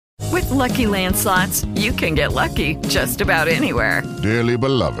Lucky Land Slots, you can get lucky just about anywhere. Dearly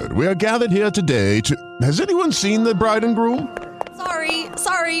beloved, we are gathered here today to... Has anyone seen the bride and groom?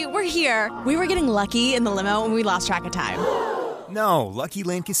 Sorry, we're here. We were getting lucky in the limo and we lost track of time. No, Lucky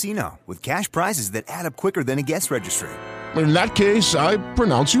Land Casino, with cash prizes that add up quicker than a guest registry. In that case, I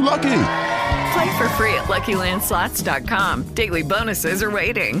pronounce you lucky. Play for free at LuckyLandSlots.com. Daily bonuses are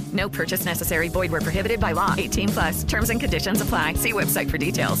waiting. No purchase necessary. Void where prohibited by law. 18+. Terms and conditions apply. See website for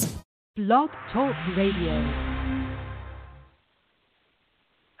details. Blog Talk Radio.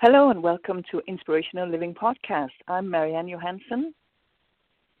 Hello and welcome to Inspirational Living Podcast. I'm Marianne Johansson.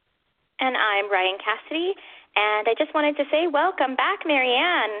 And I'm Ryan Cassidy. And I just wanted to say welcome back,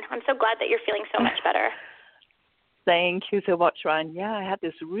 Marianne. I'm so glad that you're feeling so much better. Thank you so much, Ryan. Yeah, I had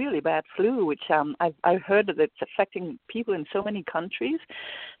this really bad flu, which I've heard that it's affecting people in so many countries.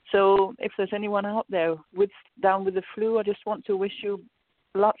 So if there's anyone out there down with the flu, I just want to wish you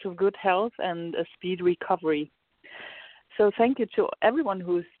lots of good health and a speedy recovery. So thank you to everyone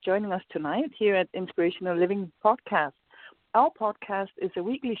who's joining us tonight here at Inspirational Living Podcast. Our podcast is a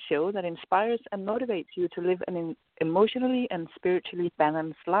weekly show that inspires and motivates you to live an emotionally and spiritually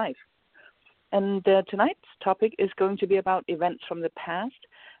balanced life. And tonight's topic is going to be about events from the past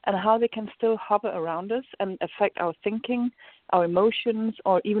and how they can still hover around us and affect our thinking, our emotions,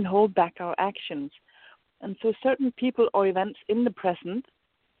 or even hold back our actions. And so certain people or events in the present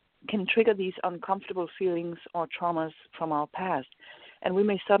can trigger these uncomfortable feelings or traumas from our past. And we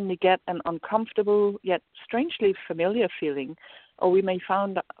may suddenly get an uncomfortable yet strangely familiar feeling, or we may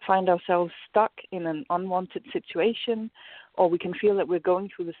find ourselves stuck in an unwanted situation, or we can feel that we're going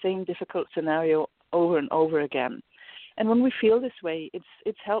through the same difficult scenario over and over again. And when we feel this way,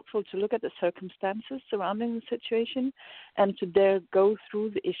 it's helpful to look at the circumstances surrounding the situation and to dare go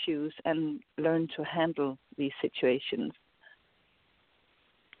through the issues and learn to handle these situations.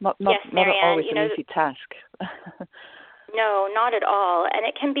 Not always an easy task. No, not at all. And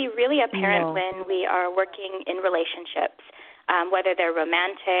it can be really apparent when we are working in relationships, whether they're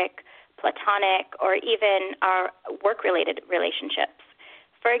romantic, platonic, or even our work-related relationships.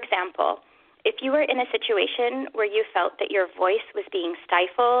 For example, if you were in a situation where you felt that your voice was being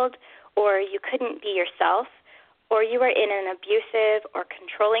stifled, or you couldn't be yourself, or you were in an abusive or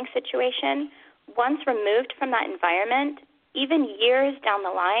controlling situation, once removed from that environment, even years down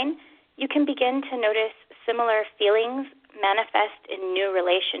the line, you can begin to notice similar feelings manifest in new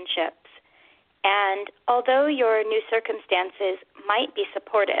relationships. And although your new circumstances might be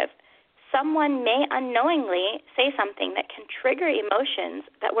supportive, someone may unknowingly say something that can trigger emotions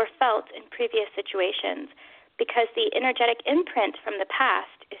that were felt in previous situations because the energetic imprint from the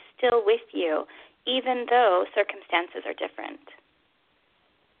past is still with you, even though circumstances are different.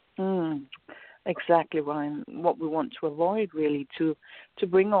 Exactly, Ryan. What we want to avoid, really, to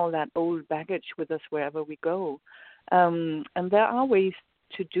bring all that old baggage with us wherever we go. And there are ways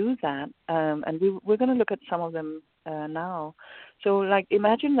to do that, and we're going to look at some of them now. So, like,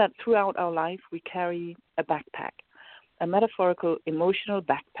 imagine that throughout our life we carry a backpack, a metaphorical emotional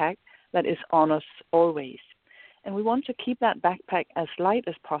backpack that is on us always. And we want to keep that backpack as light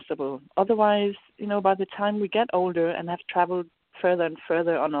as possible. Otherwise, by the time we get older and have traveled further and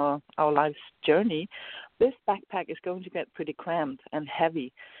further on our life's journey, this backpack is going to get pretty cramped and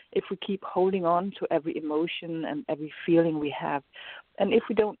heavy if we keep holding on to every emotion and every feeling we have, and if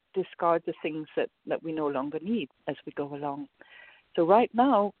we don't discard the things that we no longer need as we go along. So right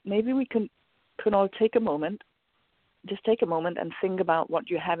now, maybe we can all take a moment and think about what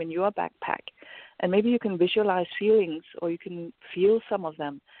you have in your backpack. And maybe you can visualize feelings, or you can feel some of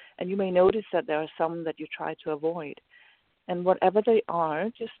them, and you may notice that there are some that you try to avoid. And whatever they are,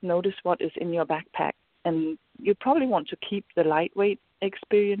 just notice what is in your backpack. And you probably want to keep the lightweight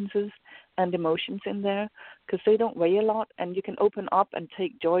experiences and emotions in there because they don't weigh a lot, and you can open up and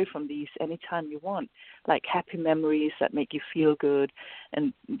take joy from these anytime you want, like happy memories that make you feel good.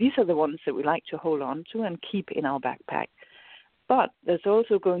 And these are the ones that we like to hold on to and keep in our backpack. But there's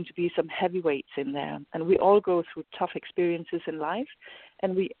also going to be some heavyweights in there, and we all go through tough experiences in life,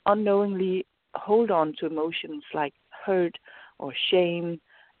 and we unknowingly hold on to emotions like hurt or shame,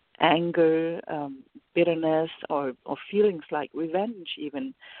 anger, bitterness, or feelings like revenge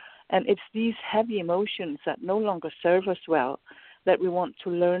even. And it's these heavy emotions that no longer serve us well that we want to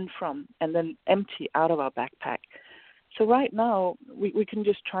learn from and then empty out of our backpack. So right now, we can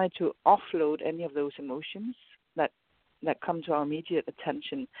just try to offload any of those emotions that come to our immediate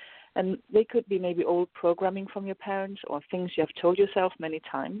attention. And they could be maybe old programming from your parents or things you have told yourself many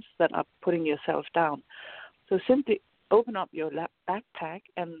times that are putting yourself down. So simply open up your backpack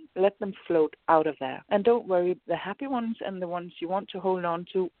and let them float out of there. And don't worry, the happy ones and the ones you want to hold on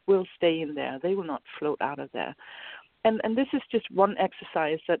to will stay in there. They will not float out of there. And this is just one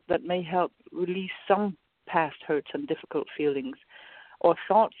exercise that may help release some past hurts and difficult feelings, or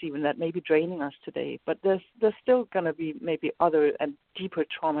thoughts even that may be draining us today. But there's still going to be maybe other and deeper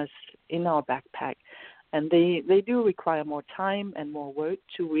traumas in our backpack. And they do require more time and more work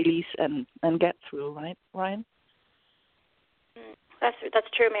to release and get through, right, Ryan? That's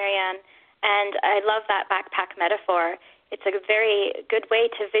true, Marianne. And I love that backpack metaphor. It's a very good way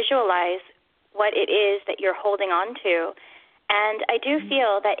to visualize what it is that you're holding on to. And I do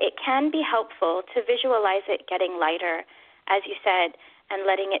feel that it can be helpful to visualize it getting lighter, as you said, and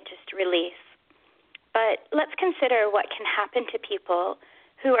letting it just release. But let's consider what can happen to people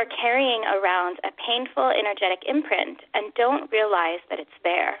who are carrying around a painful energetic imprint and don't realize that it's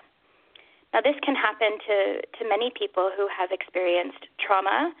there. Now, this can happen to many people who have experienced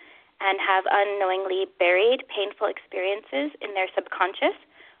trauma and have unknowingly buried painful experiences in their subconscious,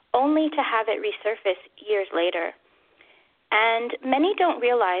 only to have it resurface years later. And many don't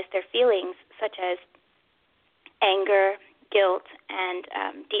realize their feelings, such as anger, guilt, and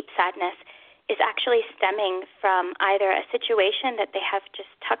deep sadness, is actually stemming from either a situation that they have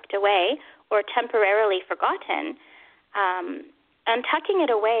just tucked away or temporarily forgotten. And tucking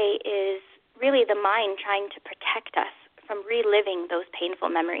it away is really the mind trying to protect us from reliving those painful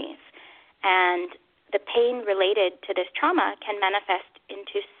memories. And the pain related to this trauma can manifest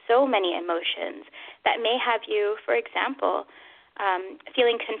into so many emotions that may have you, for example,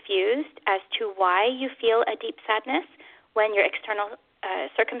 feeling confused as to why you feel a deep sadness when your external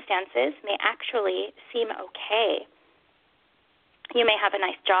circumstances may actually seem okay. You may have a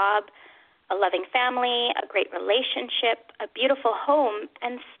nice job, a loving family, a great relationship, a beautiful home,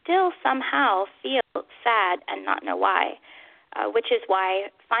 and still somehow feel sad and not know why, which is why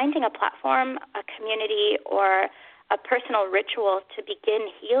finding a platform, a community, or a personal ritual to begin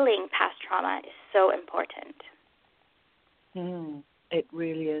healing past trauma is so important. It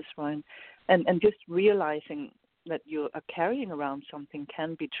really is, Ryan. And just realizing that you are carrying around something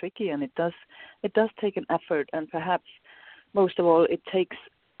can be tricky, and it does take an effort, and perhaps most of all it takes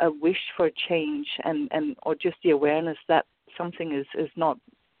a wish for change and or just the awareness that something is not,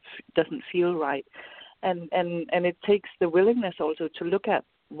 doesn't feel right, and it takes the willingness also to look at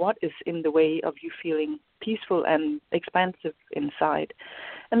what is in the way of you feeling peaceful and expansive inside.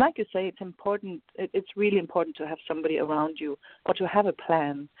 And like you say, it's really important to have somebody around you, or to have a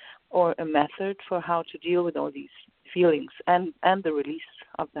plan or a method for how to deal with all these feelings and the release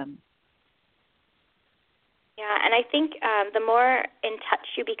of them. Yeah, and I think the more in touch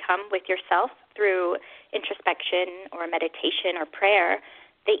you become with yourself through introspection or meditation or prayer,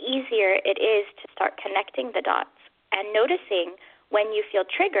 the easier it is to start connecting the dots and noticing when you feel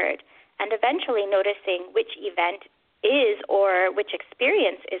triggered, and eventually noticing which event is or which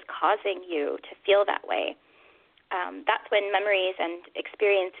experience is causing you to feel that way. That's when memories and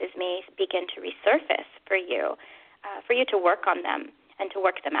experiences may begin to resurface for you to work on them and to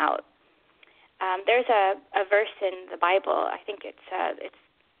work them out. There's a verse in the Bible, I think it's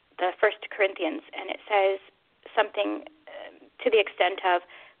the 1 Corinthians, and it says something to the extent of,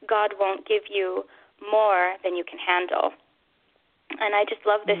 God won't give you more than you can handle. And I just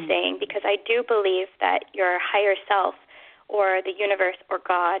love this saying, because I do believe that your higher self or the universe or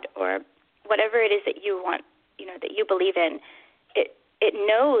God or whatever it is that you want, that you believe in, it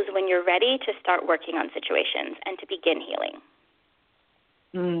knows when you're ready to start working on situations and to begin healing.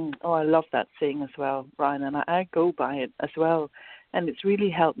 Oh, I love that saying as well, Brian, and I go by it as well. And it's really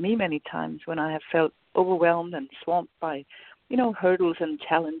helped me many times when I have felt overwhelmed and swamped by, hurdles and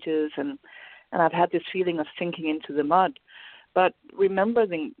challenges, and I've had this feeling of sinking into the mud. But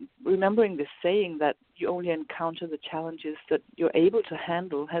remembering this saying that you only encounter the challenges that you're able to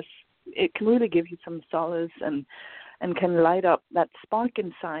handle, it can really give you some solace and can light up that spark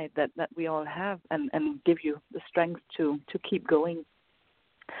inside that we all have and give you the strength to keep going.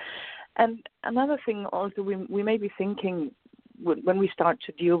 And another thing also, we may be thinking when we start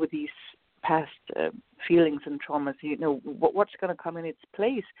to deal with these past feelings and traumas, what's going to come in its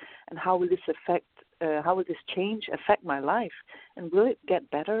place, and how will this change affect my life, and will it get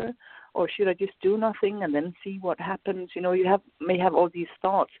better, or should I just do nothing and then see what happens? You may have all these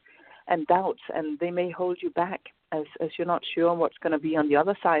thoughts and doubts, and they may hold you back as you're not sure what's going to be on the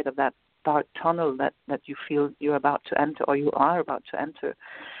other side of that dark tunnel that you feel you're about to enter, or you are about to enter.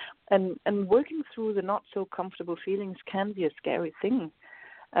 And working through the not so comfortable feelings can be a scary thing,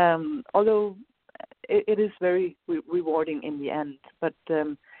 although it is very rewarding in the end. But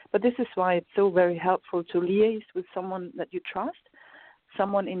But this is why it's so very helpful to liaise with someone that you trust,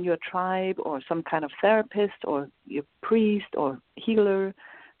 someone in your tribe or some kind of therapist or your priest or healer,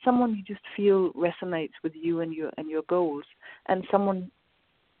 someone you just feel resonates with you and your goals, and someone,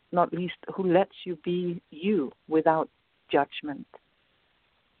 not least, who lets you be you without judgment.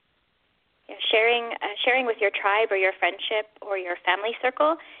 Yeah, sharing with your tribe or your friendship or your family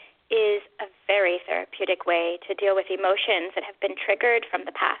circle is a very therapeutic way to deal with emotions that have been triggered from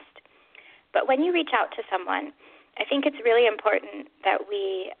the past. But when you reach out to someone, I think it's really important that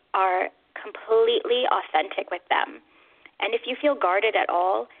we are completely authentic with them. And if you feel guarded at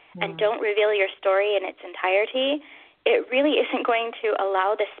all and don't reveal your story in its entirety, it really isn't going to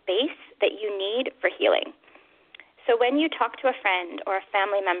allow the space that you need for healing. So when you talk to a friend or a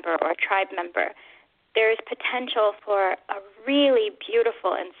family member or a tribe member, there is potential for a really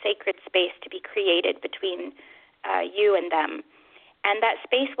beautiful and sacred space to be created between you and them. And that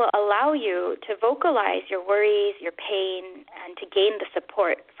space will allow you to vocalize your worries, your pain, and to gain the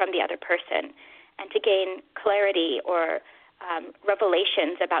support from the other person, and to gain clarity or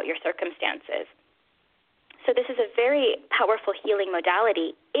revelations about your circumstances. So this is a very powerful healing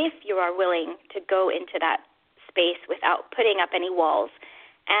modality if you are willing to go into that space without putting up any walls,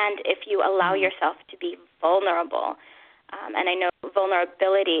 and if you allow yourself to be vulnerable. And I know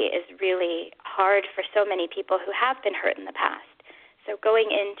vulnerability is really hard for so many people who have been hurt in the past. So going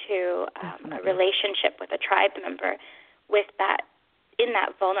into a relationship with a tribe member with that, in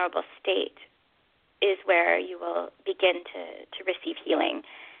that vulnerable state, is where you will begin to receive healing.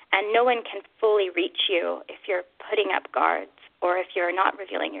 And no one can fully reach you if you're putting up guards or if you're not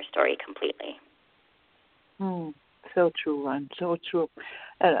revealing your story completely. So true, Ron, so true.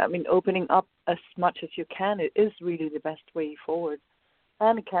 I mean, opening up as much as you can, it is really the best way forward.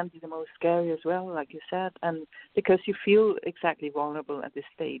 And it can be the most scary as well, like you said, and because you feel exactly vulnerable at this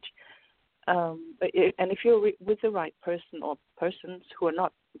stage. And if you're with the right person or persons who are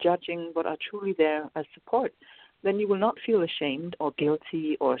not judging but are truly there as support, then you will not feel ashamed or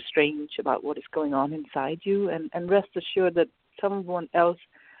guilty or strange about what is going on inside you, and rest assured that someone else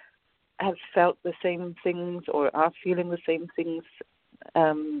has felt the same things or are feeling the same things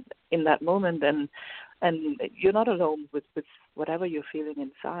in that moment, and you're not alone with whatever you're feeling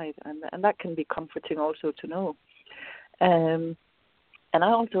inside, and that can be comforting also to know. And I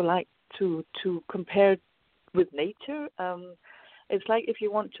also like to compare with nature. It's like if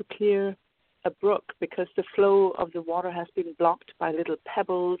you want to clear a brook because the flow of the water has been blocked by little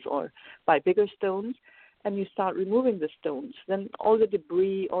pebbles or by bigger stones, and you start removing the stones, then all the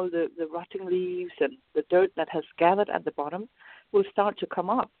debris, all the rotting leaves and the dirt that has gathered at the bottom will start to come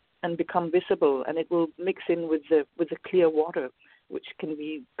up and become visible, and it will mix in with the clear water, which can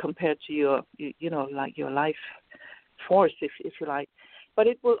be compared to your, like your life force, if you like. But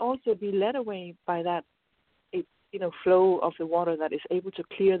it will also be led away by that, flow of the water that is able to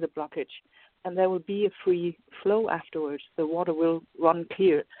clear the blockage, and there will be a free flow afterwards. The water will run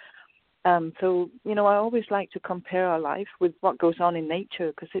clear. So, I always like to compare our life with what goes on in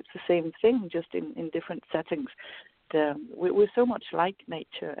nature, because it's the same thing, just in different settings. We're so much like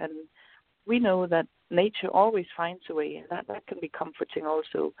nature, and we know that nature always finds a way, and that can be comforting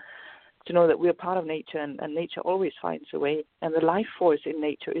also, to know that we're part of nature, and nature always finds a way, and the life force in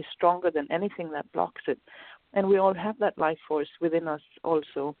nature is stronger than anything that blocks it, and we all have that life force within us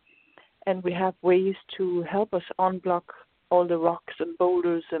also, and we have ways to help us unblock all the rocks and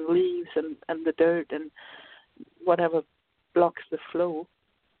boulders and leaves and the dirt and whatever blocks the flow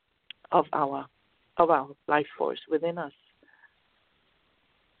of our life force within us.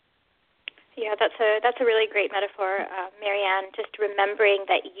 Yeah, that's a really great metaphor, Marianne, just remembering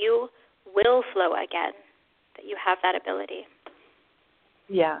that you will flow again, that you have that ability.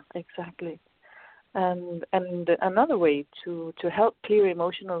 Yeah, exactly. And another way to help clear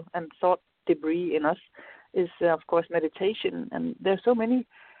emotional and thought debris in us is, of course, meditation. And there's so many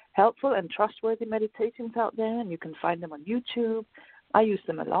helpful and trustworthy meditations out there, and you can find them on YouTube. I use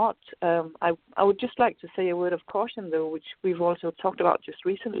them a lot. I would just like to say a word of caution, though, which we've also talked about just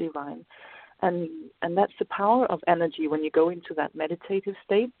recently, Ryan, and that's the power of energy when you go into that meditative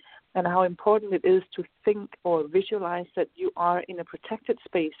state, and how important it is to think or visualize that you are in a protected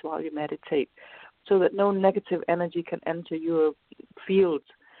space while you meditate, so that no negative energy can enter your field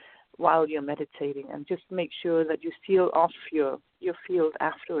while you're meditating, and just make sure that you seal off your field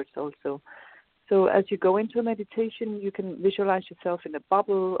afterwards also. So as you go into a meditation, you can visualize yourself in a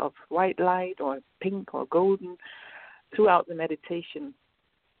bubble of white light or pink or golden throughout the meditation.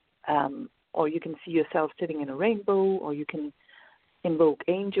 Or you can see yourself sitting in a rainbow, or you can invoke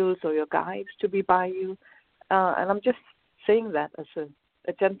angels or your guides to be by you. And I'm just saying that as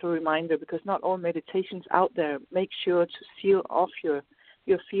a gentle reminder, because not all meditations out there make sure to seal off your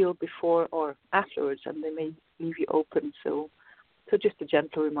field before or afterwards, and they may leave you open. So just a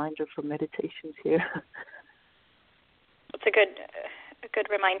gentle reminder for meditations here. It's a good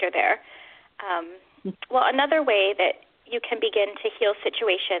reminder there. Well, another way that you can begin to heal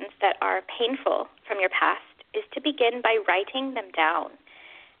situations that are painful from your past is to begin by writing them down.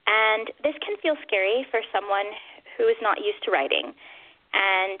 And this can feel scary for someone who is not used to writing.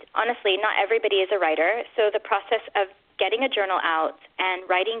 And honestly, not everybody is a writer, so the process of getting a journal out and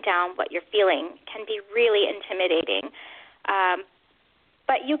writing down what you're feeling can be really intimidating.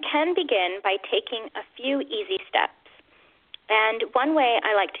 But you can begin by taking a few easy steps. And one way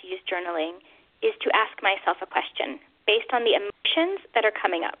I like to use journaling is to ask myself a question based on the emotions that are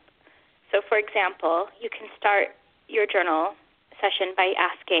coming up. So, for example, you can start your journal session by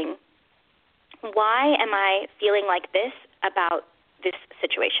asking, why am I feeling like this about this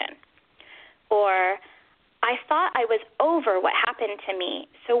situation? Or, I thought I was over what happened to me,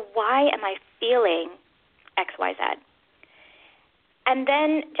 so why am I feeling X, Y, Z? And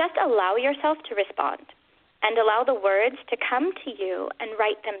then just allow yourself to respond and allow the words to come to you and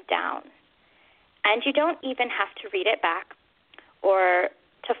write them down. And you don't even have to read it back or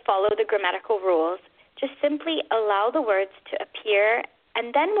to follow the grammatical rules. Just simply allow the words to appear,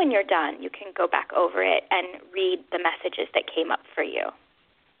 and then when you're done, you can go back over it and read the messages that came up for you.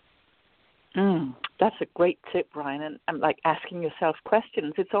 That's a great tip, Ryan. And like asking yourself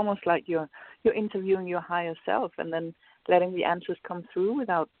questions. It's almost like you're interviewing your higher self and then letting the answers come through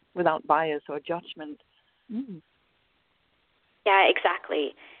without bias or judgment. Yeah,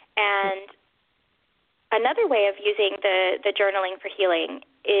 exactly. And another way of using the journaling for healing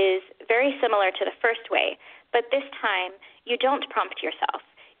is very similar to the first way, but this time you don't prompt yourself.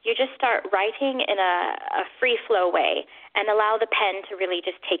 You just start writing in a free-flow way and allow the pen to really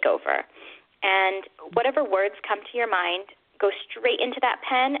just take over. And whatever words come to your mind, go straight into that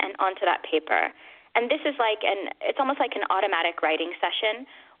pen and onto that paper. And this is it's almost like an automatic writing session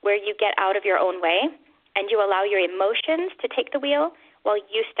where you get out of your own way and you allow your emotions to take the wheel while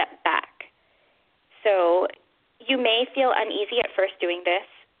you step back. So you may feel uneasy at first doing this,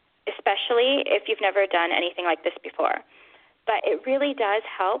 especially if you've never done anything like this before. But it really does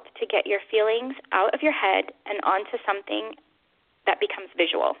help to get your feelings out of your head and onto something that becomes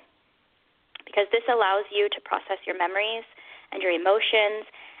visual, because this allows you to process your memories and your emotions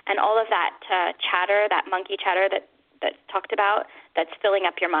and all of that chatter, that monkey chatter that's talked about, that's filling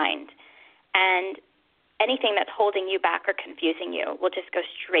up your mind. And anything that's holding you back or confusing you will just go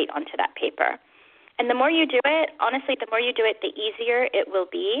straight onto that paper. And the more you do it, honestly, the more you do it, the easier it will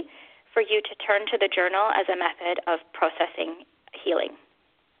be for you to turn to the journal as a method of processing healing.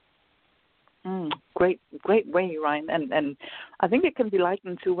 Great way, Ryan. And I think it can be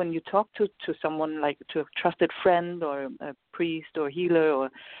likened to when you talk to someone, like to a trusted friend or a priest or healer, or,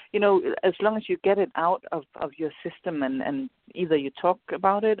 as long as you get it out of your system and either you talk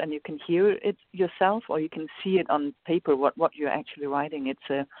about it and you can hear it yourself, or you can see it on paper, what you're actually writing.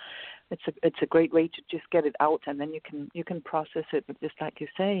 It's a great way to just get it out, and then you can process it, just like you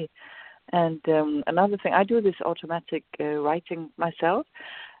say. And another thing, I do this automatic writing myself.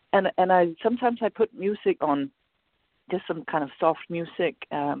 And I sometimes I put music on, just some kind of soft music,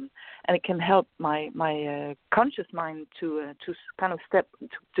 and it can help my conscious mind to kind of step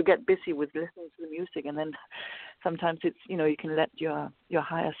to get busy with listening to the music, and then sometimes it's you can let your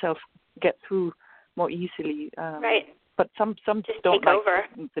higher self get through more easily. Right. But some just don't take like over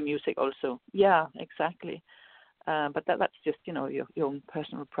the music also. Yeah, exactly. But that's just your own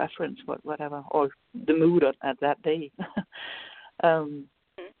personal preference, whatever, or the mood at that day.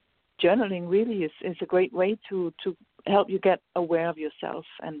 Journaling really is a great way to help you get aware of yourself,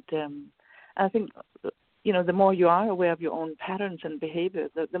 and I think the more you are aware of your own patterns and behavior,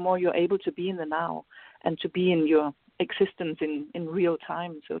 the more you're able to be in the now and to be in your existence in real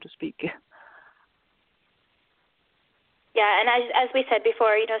time, so to speak. Yeah, and as we said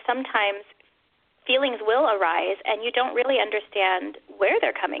before, sometimes feelings will arise and you don't really understand where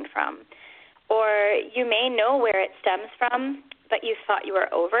they're coming from, or you may know where it stems from, but you thought you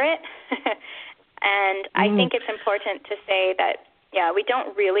were over it. And I think it's important to say that, we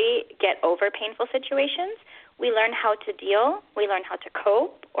don't really get over painful situations. We learn how to deal, we learn how to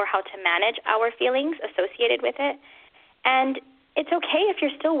cope, or how to manage our feelings associated with it. And it's okay if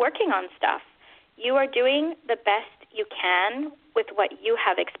you're still working on stuff. You are doing the best you can with what you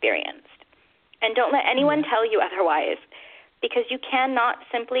have experienced. And don't let anyone tell you otherwise, because you cannot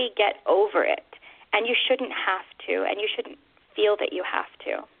simply get over it, and you shouldn't have to, and you shouldn't feel that you have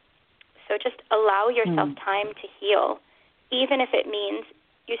to. So just allow yourself time to heal, even if it means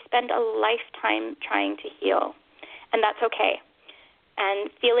you spend a lifetime trying to heal, and that's okay.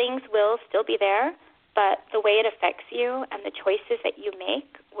 And feelings will still be there, but the way it affects you and the choices that you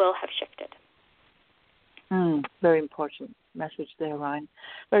make will have shifted. Very important message there, Ryan.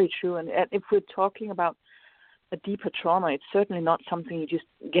 Very true. And if we're talking about a deeper trauma, it's certainly not something you just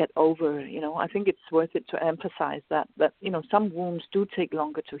get over. I think it's worth it to emphasize that some wounds do take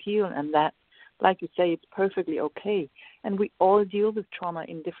longer to heal, and that, like you say, it's perfectly okay. And we all deal with trauma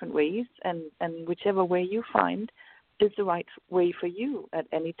in different ways, and whichever way you find is the right way for you at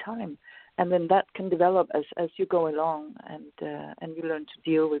any time. And then that can develop as you go along, and you learn to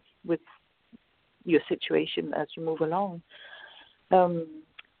deal with your situation as you move along.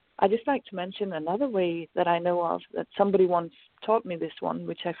 I'd just like to mention another way that I know of, that somebody once taught me this one,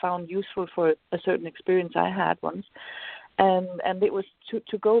 which I found useful for a certain experience I had once. And it was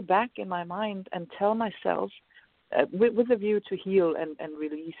to go back in my mind and tell myself, with a view to heal and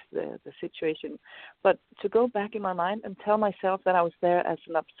release the situation, but to go back in my mind and tell myself that I was there as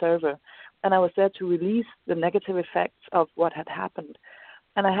an observer, and I was there to release the negative effects of what had happened.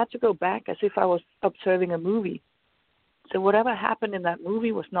 And I had to go back as if I was observing a movie. So whatever happened in that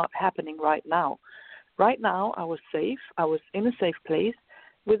movie was not happening right now. Right now, I was safe. I was in a safe place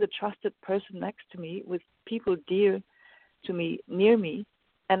with a trusted person next to me, with people dear to me, near me,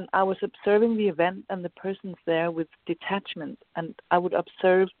 and I was observing the event and the persons there with detachment. And I would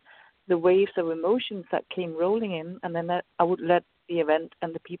observe the waves of emotions that came rolling in, and then I would let the event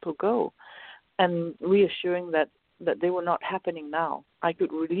and the people go, and reassuring that they were not happening now. I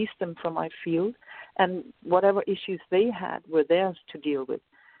could release them from my field, and whatever issues they had were theirs to deal with,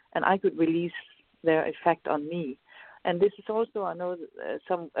 and I could release their effect on me. And this is also, I know,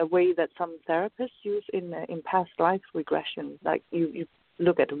 a way that some therapists use in past life regression. Like you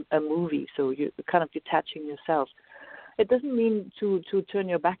look at a movie, so you're kind of detaching yourself. It doesn't mean to turn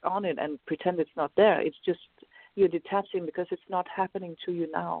your back on it and pretend it's not there. It's just you're detaching because it's not happening to you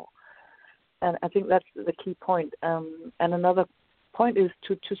now. And I think that's the key point. And another point is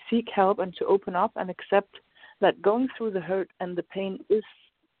to seek help and to open up and accept that going through the hurt and the pain is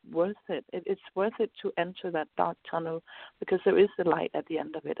worth it. It's worth it to enter that dark tunnel, because there is the light at the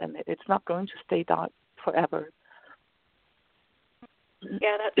end of it, and it's not going to stay dark forever.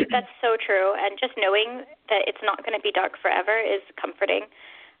 Yeah, that's so true. And just knowing that it's not going to be dark forever is comforting.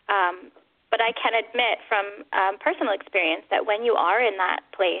 But I can admit from personal experience that when you are in that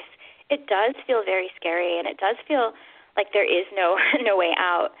place, it does feel very scary, and it does feel like there is no way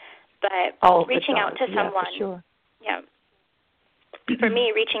out. But reaching out to someone, for sure. Yeah. For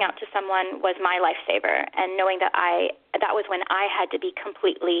me, reaching out to someone was my lifesaver, and knowing that was when I had to be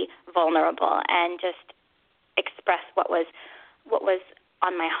completely vulnerable and just express what was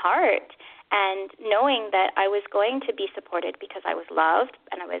on my heart, and knowing that I was going to be supported because I was loved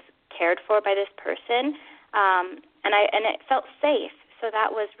and I was cared for by this person, and it felt safe. So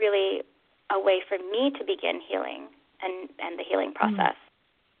that was really a way for me to begin healing and the healing process.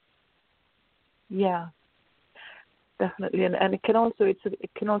 Yeah, definitely, and it can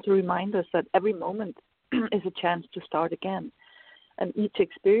also remind us that every moment is a chance to start again, and each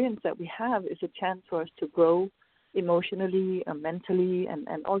experience that we have is a chance for us to grow emotionally, mentally,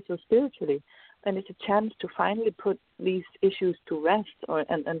 and also spiritually. And it's a chance to finally put these issues to rest,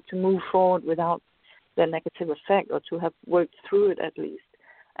 and to move forward without their negative effect, or to have worked through it at least.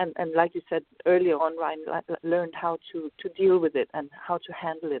 And like you said earlier on, Ryan, learned how to deal with it and how to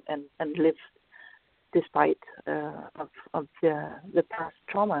handle it and live despite of the past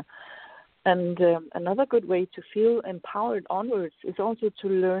trauma. And another good way to feel empowered onwards is also to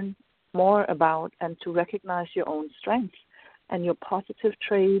learn more about and to recognize your own strengths and your positive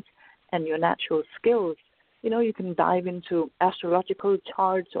traits and your natural skills. You can dive into astrological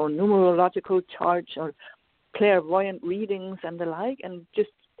charts or numerological charts or clairvoyant readings and the like, and just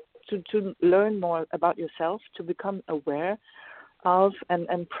to learn more about yourself, to become aware of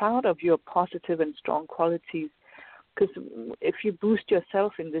and proud of your positive and strong qualities. Because if you boost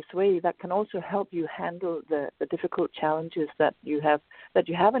yourself in this way, that can also help you handle the difficult challenges that you have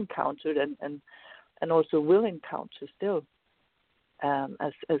encountered and also will encounter still.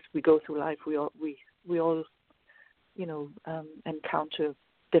 As we go through life, we all encounter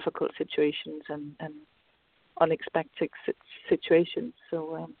difficult situations and unexpected situations.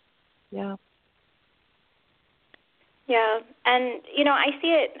 So yeah. Yeah, and I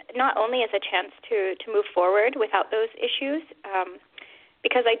see it not only as a chance to move forward without those issues,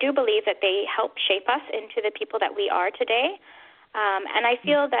 because I do believe that they help shape us into the people that we are today. And I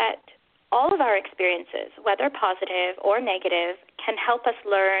feel that all of our experiences, whether positive or negative, can help us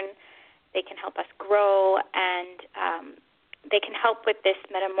learn. They can help us grow, and they can help with this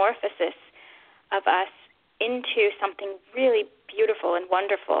metamorphosis of us into something really beautiful and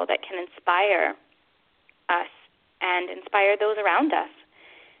wonderful that can inspire us and inspire those around us.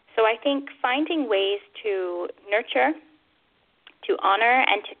 So I think finding ways to nurture, to honor,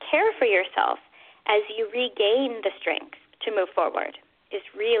 and to care for yourself as you regain the strength to move forward is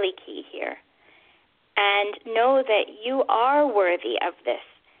really key here. And know that you are worthy of this.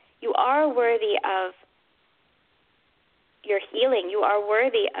 You are worthy of your healing. You are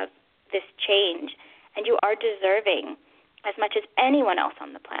worthy of this change. And you are deserving as much as anyone else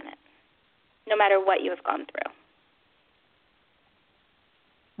on the planet, no matter what you have gone through.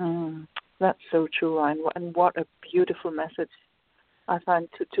 That's so true, Ryan. And what a beautiful message I find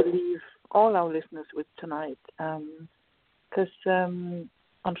to leave all our listeners with tonight. Because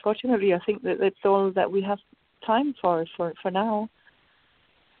unfortunately, I think that that's all that we have time for now.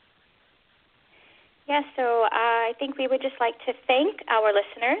 Yeah, so I think we would just like to thank our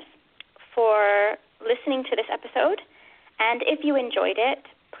listeners for listening to this episode. And if you enjoyed it,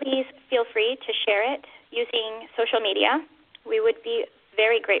 please feel free to share it using social media. We would be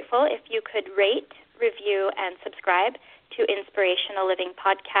very grateful if you could rate, review, and subscribe to Inspirational Living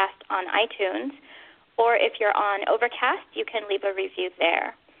Podcast on iTunes. Or if you're on Overcast, you can leave a review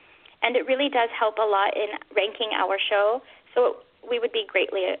there. And it really does help a lot in ranking our show. So we would be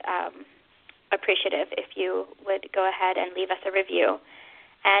greatly appreciative if you would go ahead and leave us a review.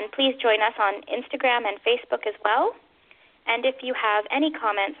 And please join us on Instagram and Facebook as well. And if you have any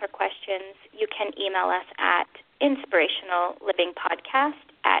comments or questions, you can email us at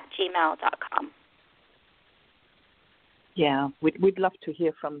inspirationallivingpodcast@gmail.com. Yeah, we'd love to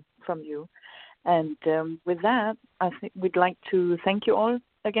hear from you. And with that, I think we'd like to thank you all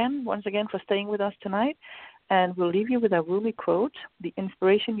once again, for staying with us tonight. And we'll leave you with a Rumi quote: "The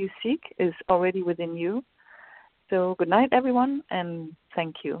inspiration you seek is already within you." So good night, everyone, and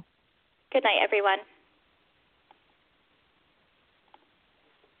thank you. Good night, everyone.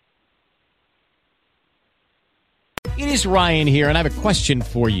 It is Ryan here, and I have a question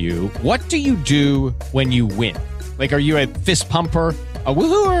for you. What do you do when you win? Like, are you a fist pumper, a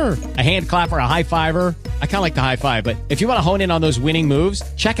woo-hooer, a hand clapper, a high fiver? I kind of like the high five, but if you want to hone in on those winning moves,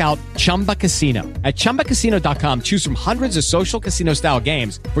 check out Chumba Casino. At ChumbaCasino.com, choose from hundreds of social casino-style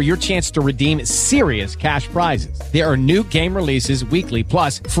games for your chance to redeem serious cash prizes. There are new game releases weekly,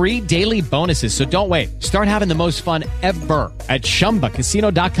 plus free daily bonuses. So don't wait. Start having the most fun ever at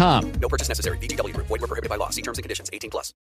ChumbaCasino.com. No purchase necessary. VGW Group. Void where prohibited by law. See terms and conditions. 18+.